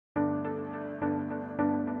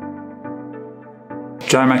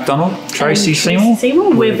Joe McDonald, Tracy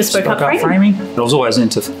Seymour. We're Bespoke Art Framing. I was always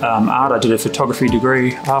into art. I did a photography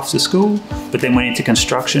degree after school, but then went into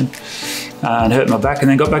construction and hurt my back, and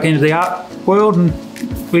then got back into the art world, and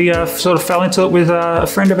we sort of fell into it with a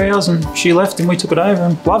friend of ours, and she left and we took it over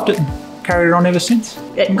and loved it and carried it on ever since.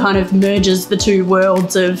 It kind of merges the two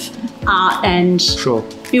worlds of art and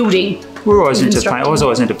building. We were always into paint. I was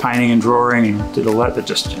always into painting and drawing and did all that, but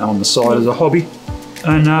just on the side as a hobby.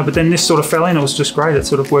 And but then this sort of fell in. It was just great. It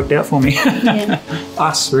sort of worked out for me. Yeah.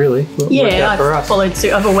 Us, really. I followed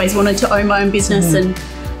suit. I've always wanted to own my own business, and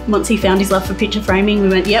once he found his love for picture framing, we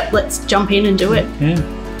went, yep, let's jump in and do it.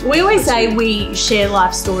 Yeah. We always say we share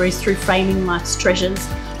life stories through framing life's treasures.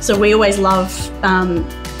 So we always love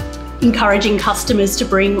encouraging customers to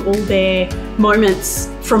bring all their moments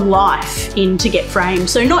from life in to get framed.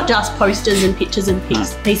 So not just posters and pictures and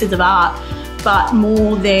pieces of art, but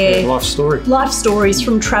more their life stories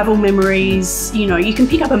from travel memories. You know, you can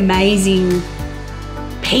pick up amazing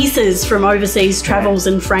pieces from overseas travels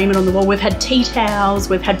and frame it on the wall. We've had tea towels,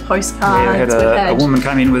 we've had postcards. A woman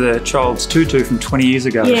came in with a child's tutu from 20 years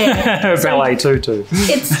ago. Yeah. A ballet tutu.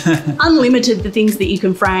 It's unlimited, the things that you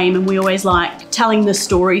can frame, and we always like telling the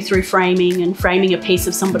story through framing and framing a piece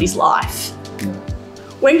of somebody's life.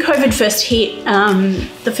 When COVID first hit,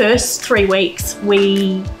 the first 3 weeks,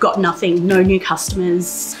 we got nothing, no new customers.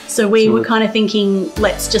 So we were kind of thinking,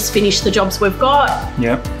 let's just finish the jobs we've got,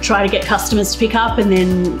 try to get customers to pick up, and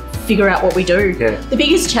then figure out what we do. Yeah. The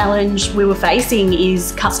biggest challenge we were facing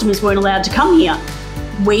is customers weren't allowed to come here.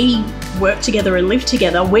 We work together and live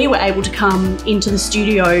together. We were able to come into the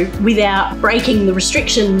studio without breaking the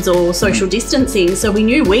restrictions or social distancing. So we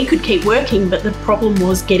knew we could keep working, but the problem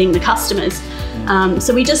was getting the customers.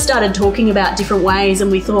 So we just started talking about different ways,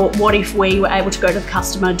 and we thought, what if we were able to go to the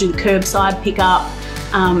customer, do the curbside pickup,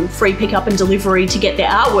 free pickup and delivery to get their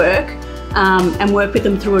artwork, and work with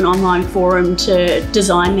them through an online forum to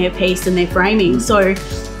design their piece and their framing. So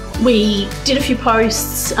we did a few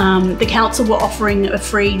posts. The council were offering a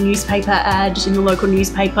free newspaper ad in the local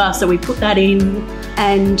newspaper, so we put that in,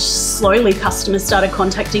 and slowly customers started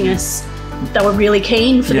contacting us. They were really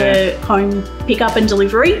keen for the home pickup and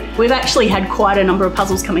delivery. We've actually had quite a number of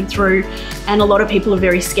puzzles coming through, and a lot of people are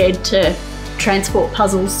very scared to transport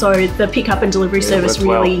puzzles, so the pickup and delivery service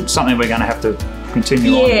really... something we're going to have to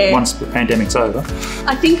continue on once the pandemic's over.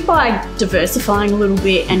 I think by diversifying a little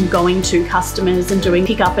bit and going to customers and doing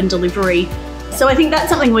pickup and delivery, so I think that's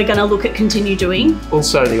something we're going to look at continue doing.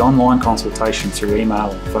 Also, the online consultation through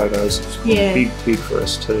email and photos is big for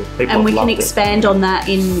us too. People and we can expand on that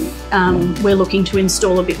in, we're looking to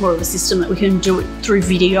install a bit more of a system that we can do it through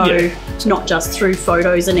video, not just through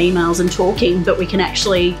photos and emails and talking, but we can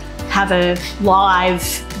actually have a live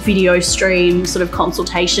video stream sort of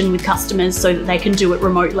consultation with customers so that they can do it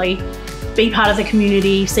remotely. Be part of the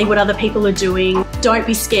community, see what other people are doing. Don't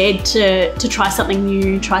be scared to try something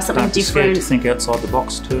new, try something different. Don't be scared to think outside the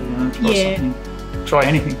box too, you know, try something, try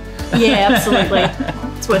anything. Yeah, absolutely.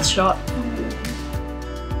 It's worth a shot.